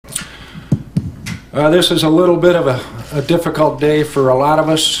This is a little bit of a difficult day for a lot of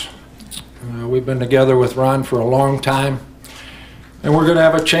us. We've been together with Ron for a long time, and we're going to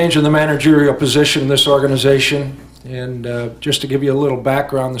have a change in the managerial position in this organization. And just to give you a little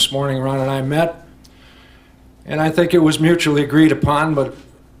background, this morning Ron and I met, and I think it was mutually agreed upon, but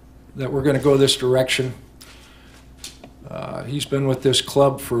that we're going to go this direction. He's been with this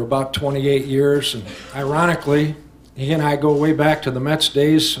club for about 28 years, and ironically, he and I go way back to the Mets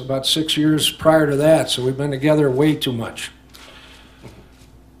days, about 6 years prior to that, so we've been together way too much.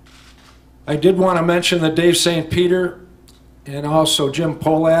 I did want to mention that Dave St. Peter and also Jim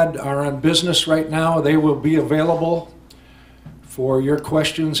Polad are on business right now. They will be available for your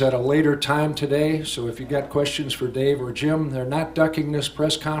questions at a later time today, so if you got questions for Dave or Jim, they're not ducking this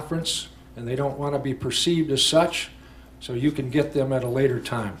press conference, and they don't want to be perceived as such, so you can get them at a later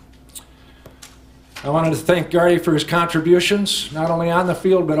time. I wanted to thank Gardy for his contributions, not only on the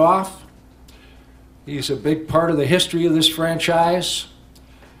field but off. He's a big part of the history of this franchise.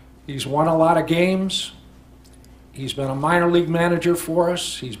 He's won a lot of games. He's been a minor league manager for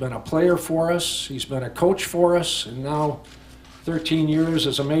us. He's been a player for us. He's been a coach for us, and now 13 years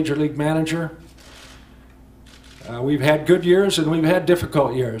as a major league manager. We've had good years and we've had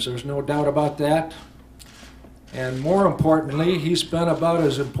difficult years. There's no doubt about that. And more importantly, he's been about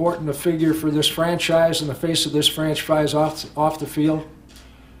as important a figure for this franchise and the face of this franchise off the field.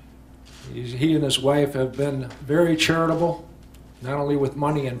 He and his wife have been very charitable, not only with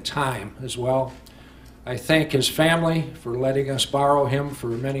money and time as well. I thank his family for letting us borrow him for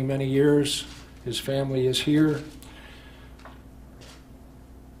many, many years. His family is here.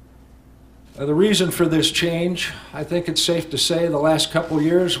 The reason for this change, I think it's safe to say the last couple of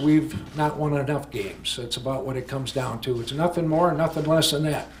years we've not won enough games. That's about what it comes down to. It's nothing more, nothing less than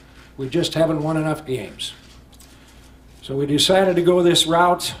that. We just haven't won enough games. So we decided to go this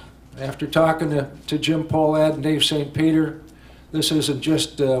route after talking to Jim Polad and Dave St. Peter. This isn't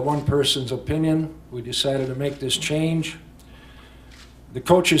just one person's opinion. We decided to make this change. The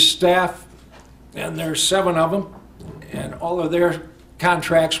coaches' staff, and there's 7 of them, and all of their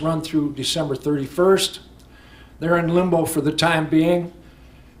contracts run through December 31st. They're in limbo for the time being,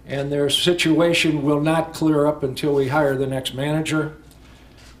 and their situation will not clear up until we hire the next manager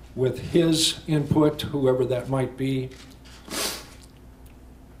with his input, whoever that might be.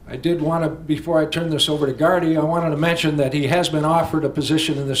 I did want to, before I turn this over to Gardy, I wanted to mention that he has been offered a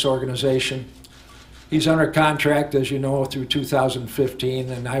position in this organization. He's under contract, as you know, through 2015,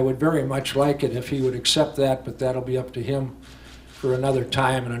 and I would very much like it if he would accept that, but that'll be up to him for another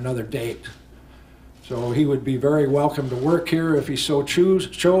time and another date. So he would be very welcome to work here if he so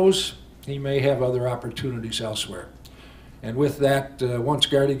chose. He may have other opportunities elsewhere. And with that, once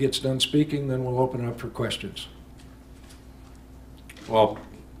Gardy gets done speaking, then we'll open it up for questions. Well,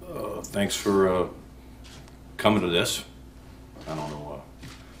 thanks for coming to this. I don't know.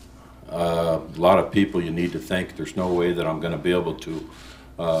 A lot of people you need to thank. There's no way that I'm going to be able to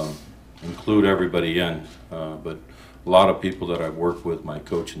include everybody in, but a lot of people that I've worked with, my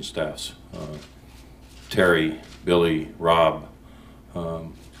coaching staffs, Terry, Billy, Rob,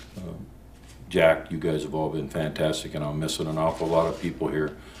 Jack, you guys have all been fantastic, and I'm missing an awful lot of people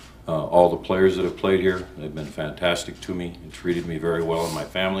here. All the players that have played here, they've been fantastic to me and treated me very well and my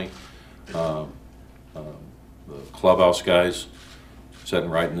family. The clubhouse guys sitting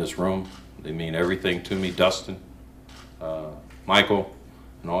right in this room, they mean everything to me. Dustin, Michael,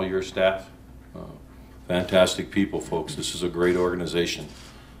 and all your staff. Fantastic people, folks. This is a great organization.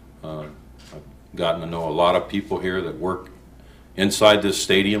 I've gotten to know a lot of people here that work inside this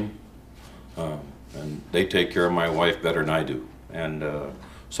stadium, and they take care of my wife better than I do. And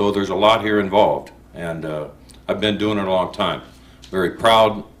so there's a lot here involved, and I've been doing it a long time. Very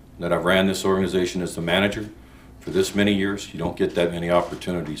proud that I've ran this organization as the manager for this many years. You don't get that many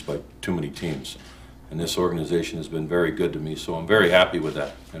opportunities by too many teams, and this organization has been very good to me, so I'm very happy with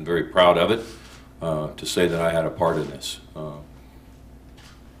that and very proud of it. To say that I had a part in this.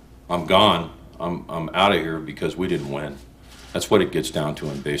 I'm gone, I'm out of here because we didn't win. That's what it gets down to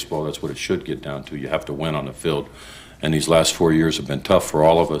in baseball. That's what it should get down to. You have to win on the field. And these last 4 years have been tough for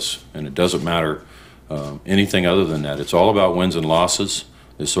all of us, and it doesn't matter anything other than that. It's all about wins and losses.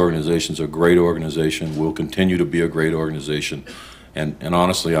 This organization's a great organization, will continue to be a great organization, and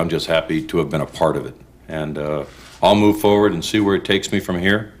honestly, I'm just happy to have been a part of it. And I'll move forward and see where it takes me from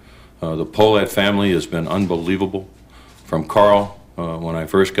here. The Polad family has been unbelievable. From Carl, when I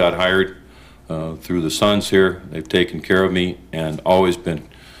first got hired, through the sons here, they've taken care of me and always been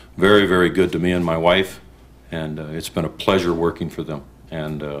very, very good to me and my wife. And it's been a pleasure working for them.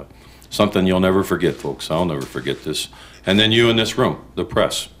 And something you'll never forget, folks. I'll never forget this. And then you in this room, the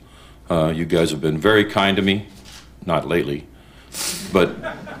press. You guys have been very kind to me, not lately, but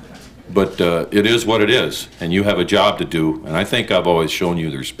it is what it is, and you have a job to do, and I think I've always shown you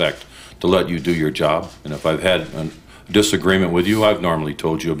the respect to let you do your job, and if I've had a disagreement with you, I've normally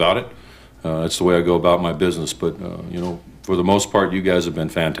told you about it. That's the way I go about my business, but you know, for the most part, you guys have been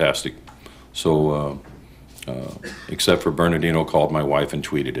fantastic. So, except for Bernardino called my wife and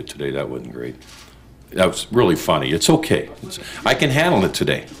tweeted it today. That wasn't great. That was really funny. It's okay. I can handle it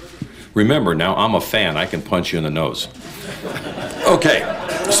today. Remember, now I'm a fan. I can punch you in the nose. Okay,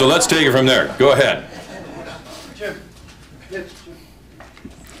 so let's take it from there. Go ahead.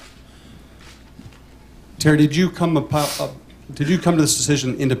 Terry, did you come to this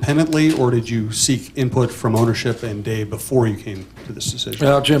decision independently, or did you seek input from ownership and Dave before you came to this decision?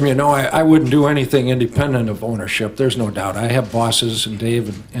 Well, Jim, you know, I wouldn't do anything independent of ownership. There's no doubt. I have bosses, and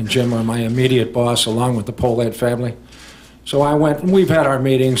Dave and Jim are my immediate boss, along with the Polad family. So I went, and we've had our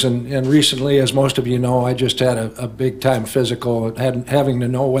meetings, and recently, as most of you know, I just had a big-time physical, having to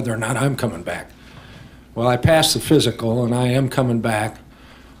know whether or not I'm coming back. Well, I passed the physical, and I am coming back.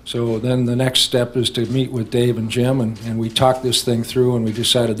 So then the next step is to meet with Dave and Jim, and we talked this thing through, and we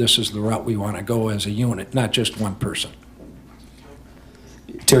decided this is the route we want to go as a unit, not just one person.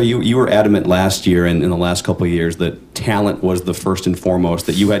 Terry, you were adamant last year and in the last couple of years that talent was the first and foremost,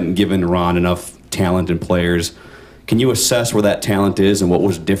 that you hadn't given Ron enough talent and players. Can you assess where that talent is and what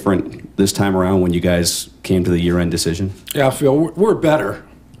was different this time around when you guys came to the year-end decision? Yeah, Phil, we're better.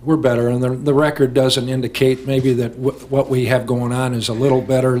 We're better, and the record doesn't indicate maybe that what we have going on is a little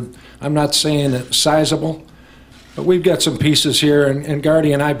better. I'm not saying it's sizable, but we've got some pieces here, and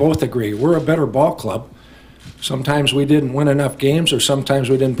Gardy and I both agree. We're a better ball club. Sometimes we didn't win enough games, or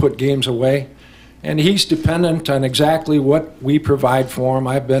sometimes we didn't put games away. And he's dependent on exactly what we provide for him.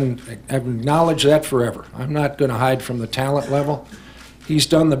 I've acknowledged that forever. I'm not going to hide from the talent level. He's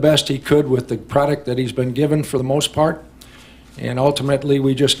done the best he could with the product that he's been given for the most part. And ultimately,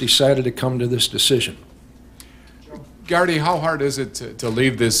 we just decided to come to this decision. Gardy, how hard is it to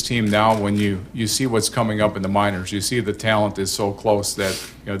leave this team now when you see what's coming up in the minors? You see the talent is so close that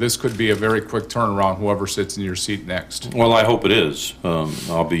this could be a very quick turnaround, whoever sits in your seat next. Well, I hope it is.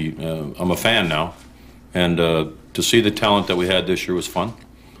 I'm a fan now, and to see the talent that we had this year was fun.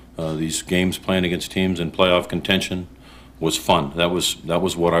 These games playing against teams in playoff contention was fun. That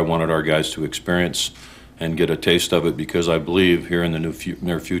was what I wanted our guys to experience and get a taste of it, because I believe here in the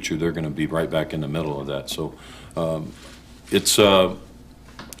near future they're going to be right back in the middle of that. So it's I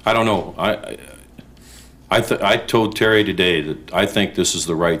don't know. I told Terry today that I think this is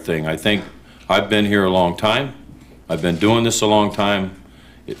the right thing. I think I've been here a long time. I've been doing this a long time.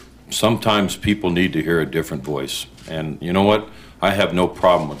 Sometimes people need to hear a different voice, and you know what? I have no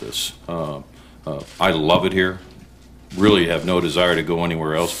problem with this. I love it here. Really have no desire to go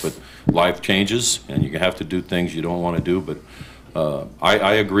anywhere else, but life changes and you have to do things you don't want to do. But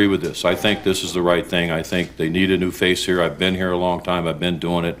I agree with this. I think this is the right thing. I think they need a new face here. I've been here a long time. I've been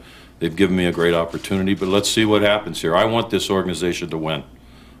doing it. They've given me a great opportunity, but let's see what happens here. I want this organization to win.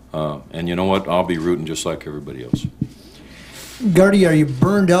 And you know what? I'll be rooting just like everybody else. Gardy, are you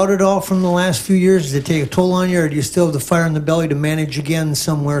burned out at all from the last few years? Does it take a toll on you, or do you still have the fire in the belly to manage again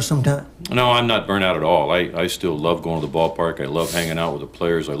somewhere sometime? No, I'm not burnt out at all. I still love going to the ballpark. I love hanging out with the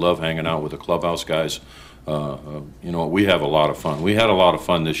players. I love hanging out with the clubhouse guys. You know, we have a lot of fun. We had a lot of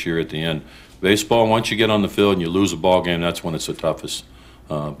fun this year at the end. Baseball, once you get on the field and you lose a ball game, that's when it's the toughest.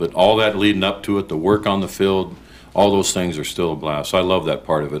 But all that leading up to it, the work on the field, all those things are still a blast. I love that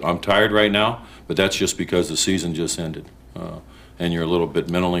part of it. I'm tired right now, but that's just because the season just ended. And you're a little bit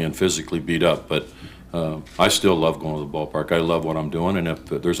mentally and physically beat up. But I still love going to the ballpark. I love what I'm doing, and if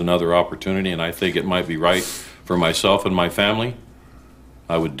there's another opportunity and I think it might be right for myself and my family,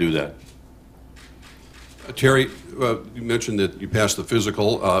 I would do that. Terry, you mentioned that you passed the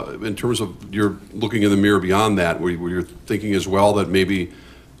physical. In terms of your looking in the mirror beyond that, were you thinking as well that maybe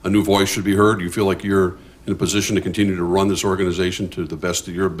a new voice should be heard? Do you feel like you're in a position to continue to run this organization to the best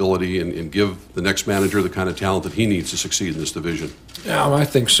of your ability and give the next manager the kind of talent that he needs to succeed in this division? Yeah, I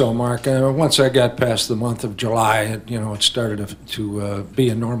think so, Mark. Once I got past the month of July, it started to be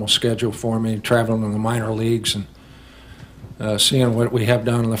a normal schedule for me, traveling in the minor leagues and seeing what we have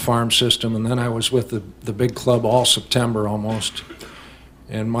down in the farm system. And then I was with the big club all September almost.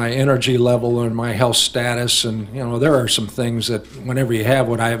 And my energy level and my health status, and there are some things that whenever you have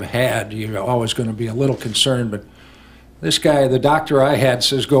what I've had, you're always going to be a little concerned. But this guy, the doctor I had,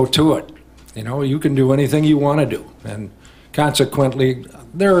 says go to it. You can do anything you want to do, and consequently,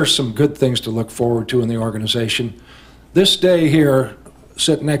 there are some good things to look forward to in the organization. This day here,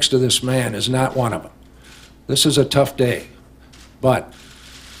 sitting next to this man, is not one of them. This is a tough day, but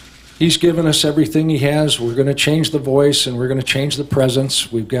he's given us everything he has. We're going to change the voice and we're going to change the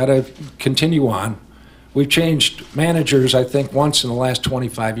presence. We've got to continue on. We've changed managers, I think, once in the last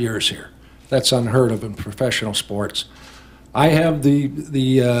 25 years here. That's unheard of in professional sports. I have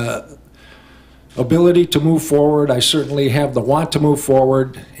the ability to move forward. I certainly have the want to move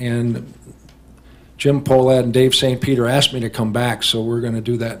forward, and Jim Pohlad and Dave St. Peter asked me to come back, so we're going to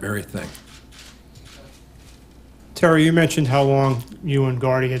do that very thing. Terry, you mentioned how long you and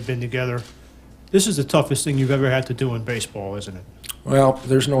Gardy had been together. This is the toughest thing you've ever had to do in baseball, isn't it? Well,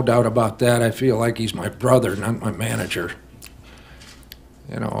 there's no doubt about that. I feel like he's my brother, not my manager.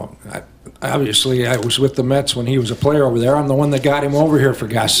 You know, obviously I was with the Mets when he was a player over there. I'm the one that got him over here, for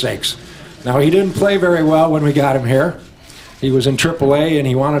God's sakes. Now, he didn't play very well when we got him here. He was in AAA and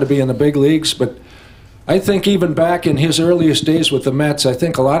he wanted to be in the big leagues, but I think even back in his earliest days with the Mets, I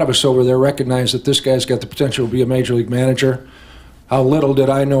think a lot of us over there recognized that this guy's got the potential to be a major league manager. How little did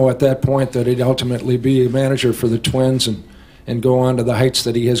I know at that point that he'd ultimately be a manager for the Twins and go on to the heights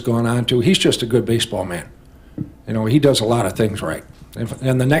that he has gone on to. He's just a good baseball man. You know, he does a lot of things right.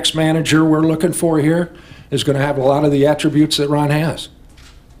 And the next manager we're looking for here is going to have a lot of the attributes that Ron has.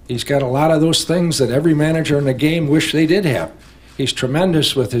 He's got a lot of those things that every manager in the game wish they did have. He's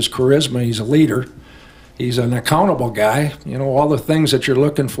tremendous with his charisma. He's a leader. He's an accountable guy. You know, all the things that you're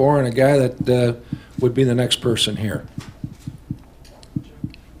looking for in a guy that would be the next person here.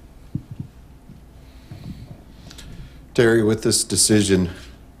 Terry, with this decision,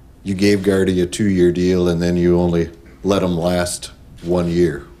 you gave Gardy a 2-year deal and then you only let him last 1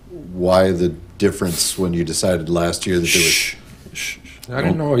 year. Why the difference when you decided last year that there was... I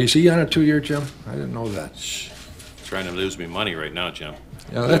didn't know. Is he on a 2-year, Jim? I didn't know that. Trying to lose me money right now, Jim.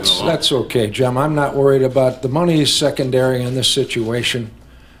 Yeah, that's okay, Jim. I'm not worried about the money is secondary in this situation.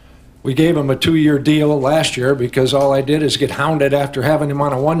 We gave him a 2-year deal last year because all I did is get hounded after having him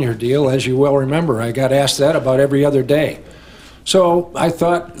on a 1-year deal. As you well remember, I got asked that about every other day. So I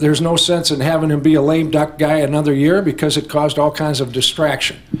thought there's no sense in having him be a lame duck guy another year because it caused all kinds of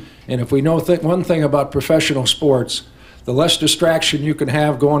distraction. And if we know one thing about professional sports, the less distraction you can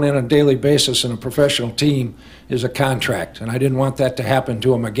have going in on a daily basis in a professional team is a contract. And I didn't want that to happen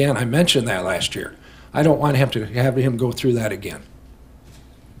to him again. I mentioned that last year. I don't want him to have him go through that again.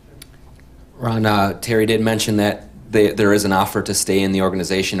 Ron, Terry did mention that there is an offer to stay in the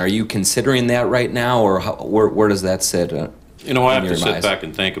organization. Are you considering that right now, or where does that sit? You know, I have to sit back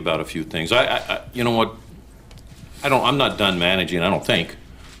and think about a few things. You know what? I'm not done managing, I don't think.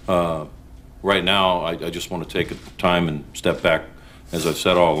 Right now, I just want to take time and step back. As I've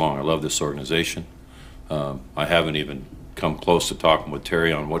said all along, I love this organization. I haven't even come close to talking with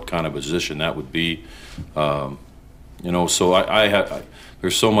Terry on what kind of position that would be. You know, so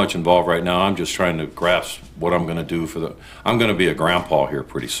there's so much involved right now. I'm just trying to grasp what I'm going to do I'm going to be a grandpa here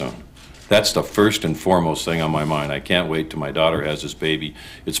pretty soon. That's the first and foremost thing on my mind. I can't wait till my daughter has this baby.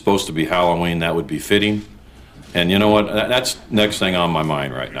 It's supposed to be Halloween. That would be fitting. And you know what? That's next thing on my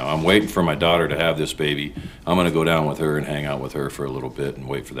mind right now. I'm waiting for my daughter to have this baby. I'm going to go down with her and hang out with her for a little bit and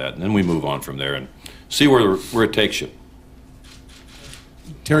wait for that. And then we move on from there and see where it takes you.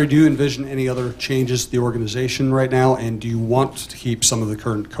 Terry, do you envision any other changes to the organization right now, and do you want to keep some of the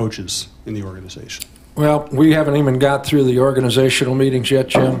current coaches in the organization? Well, we haven't even got through the organizational meetings yet,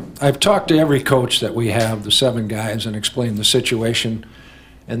 Jim. I've talked to every coach that we have, the 7 guys, and explained the situation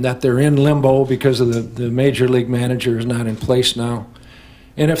and that they're in limbo because of the major league manager is not in place now.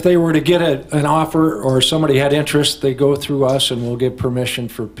 And if they were to get an offer or somebody had interest, they go through us and we'll give permission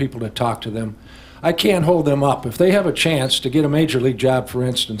for people to talk to them. I can't hold them up. If they have a chance to get a major league job, for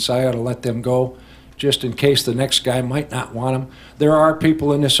instance, I ought to let them go just in case the next guy might not want them. There are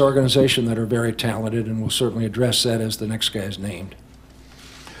people in this organization that are very talented, and we'll certainly address that as the next guy is named.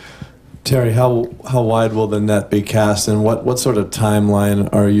 Terry, how wide will the net be cast, and what sort of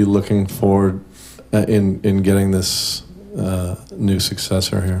timeline are you looking for in getting this new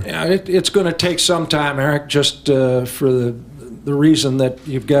successor here? Yeah, it's going to take some time, Eric, just for the reason that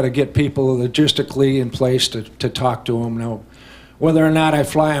you've got to get people logistically in place to talk to them. Now, whether or not I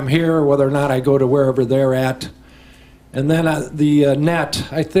fly them here or whether or not I go to wherever they're at. And then the net,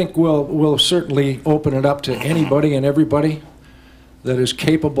 I think we'll certainly open it up to anybody and everybody that is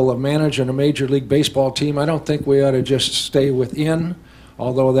capable of managing a Major League Baseball team. I don't think we ought to just stay within,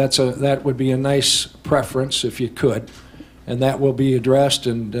 although that would be a nice preference if you could. And that will be addressed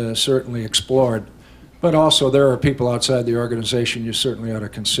and certainly explored. But also there are people outside the organization you certainly ought to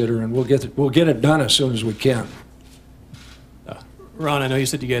consider, and we'll get it done as soon as we can. Ron, I know you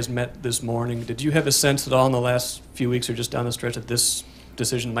said you guys met this morning. Did you have a sense at all in the last few weeks or just down the stretch that this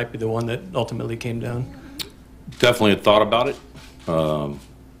decision might be the one that ultimately came down? Definitely had thought about it.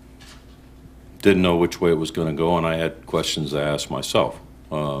 didn't know which way it was going to go, and I had questions to ask myself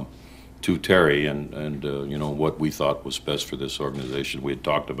to Terry and you know, what we thought was best for this organization. We had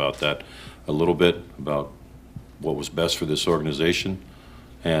talked about that a little bit, about what was best for this organization,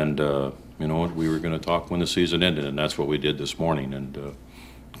 and you know what, we were going to talk when the season ended, and that's what we did this morning, and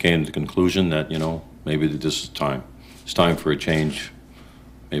came to the conclusion that, you know, maybe this is time. It's time for a change,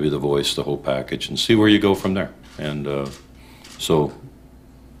 maybe the voice, the whole package, and see where you go from there. And so,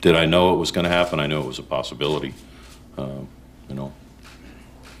 did I know it was going to happen? I knew it was a possibility, you know.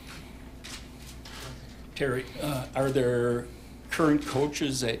 Terry, are there current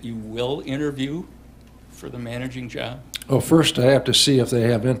coaches that you will interview for the managing job? Well, first I have to see if they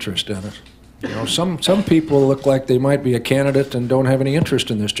have interest in it. You know, some people look like they might be a candidate and don't have any interest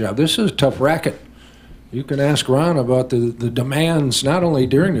in this job. This is a tough racket. You can ask Ron about the demands, not only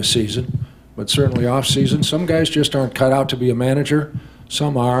during the season, but certainly off season. Some guys just aren't cut out to be a manager.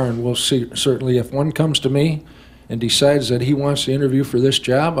 Some are, and we'll see. Certainly if one comes to me and decides that he wants to interview for this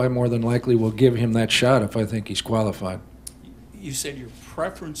job, I more than likely will give him that shot if I think he's qualified. You said your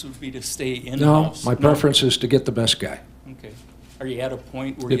preference would be to stay No, in-house. my preference is to get the best guy. Okay. Are you at a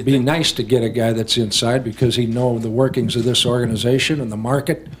point where It'd be nice to get a guy that's inside because he knows the workings of this organization and the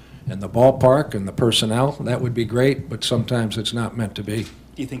market and the ballpark and the personnel. That would be great, but sometimes it's not meant to be.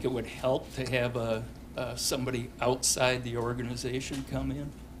 do you think it would help to have somebody outside the organization come in?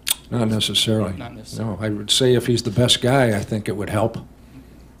 Not necessarily. Not necessarily. No, I would say if he's the best guy, I think it would help.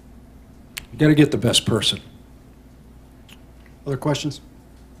 You got to get the best person. Other questions?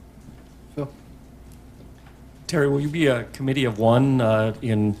 Phil? Terry, will you be a committee of one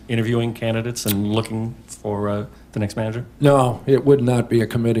in interviewing candidates and looking for the next manager? No, it would not be a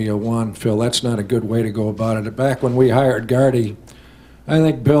committee of one, Phil. That's not a good way to go about it. Back when we hired Gardy, I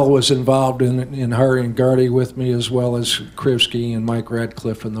think Bill was involved in hiring Gardy with me, as well as Krivsky and Mike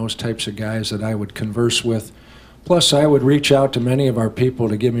Radcliffe and those types of guys that I would converse with. Plus, I would reach out to many of our people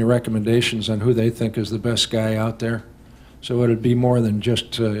to give me recommendations on who they think is the best guy out there. So it'd be more than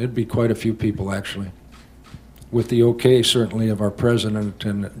just, it'd be quite a few people, actually, with the okay, certainly, of our president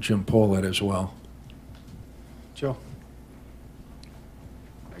and Jim Pollitt as well. Joe?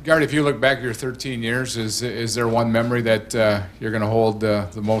 Gardy, if you look back at your 13 years, is there one memory that you're going to hold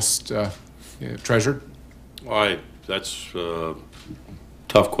the most treasured? Well, that's a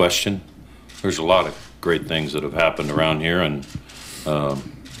tough question. There's a lot of great things that have happened around here, and a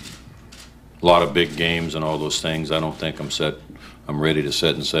lot of big games and all those things. I don't think I'm ready to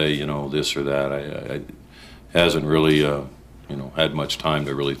sit and say, you know, this or that. I hasn't really, you know, had much time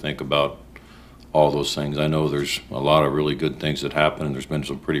to really think about all those things. I know there's a lot of really good things that happen, and there's been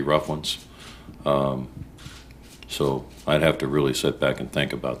some pretty rough ones. So I'd have to really sit back and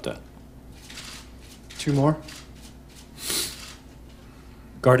think about that. Two more?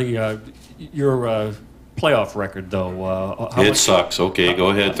 Gardy, your playoff record, though. It sucks. Okay, go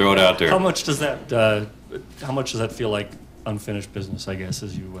ahead, throw it out there. How much does that feel like unfinished business, I guess,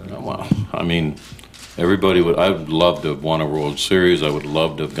 as you... Well, I mean, everybody would. I would love to have won a World Series. I would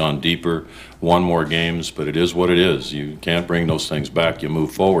love to have gone deeper, won more games. But it is what it is. You can't bring those things back. You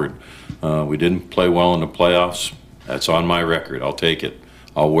move forward. We didn't play well in the playoffs. That's on my record. I'll take it.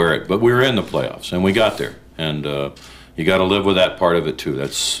 I'll wear it. But we were in the playoffs, and we got there. And you got to live with that part of it too.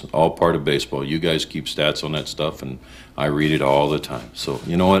 That's all part of baseball. You guys keep stats on that stuff, and I read it all the time. So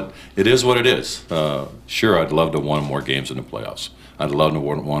you know what? It is what it is. Sure, I'd love to have won more games in the playoffs. I'd love to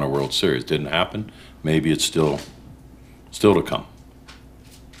have won a World Series. Didn't happen. Maybe it's still to come.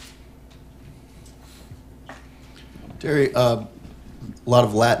 Terry, a lot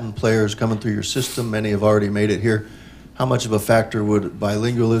of Latin players coming through your system. Many have already made it here. How much of a factor would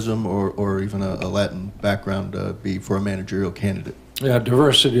bilingualism or even a Latin background be for a managerial candidate? Yeah,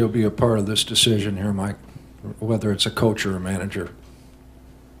 diversity will be a part of this decision here, Mike, whether it's a coach or a manager.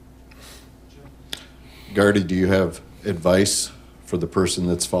 Gardy, do you have advice for the person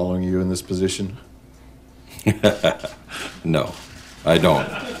that's following you in this position? No, I don't.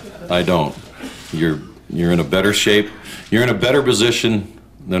 I don't. You're in a better shape. You're in a better position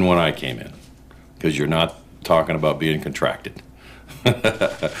than when I came in, because you're not talking about being contracted.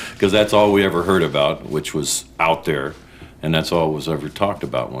 Because that's all we ever heard about, which was out there, and that's all was ever talked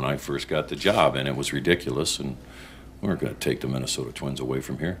about when I first got the job, and it was ridiculous. And we're going to take the Minnesota Twins away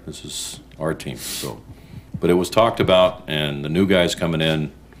from here. This is our team. So, but it was talked about, and the new guy's coming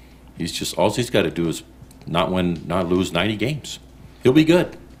in. All he's got to do is not lose 90 games. He'll be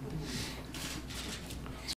good.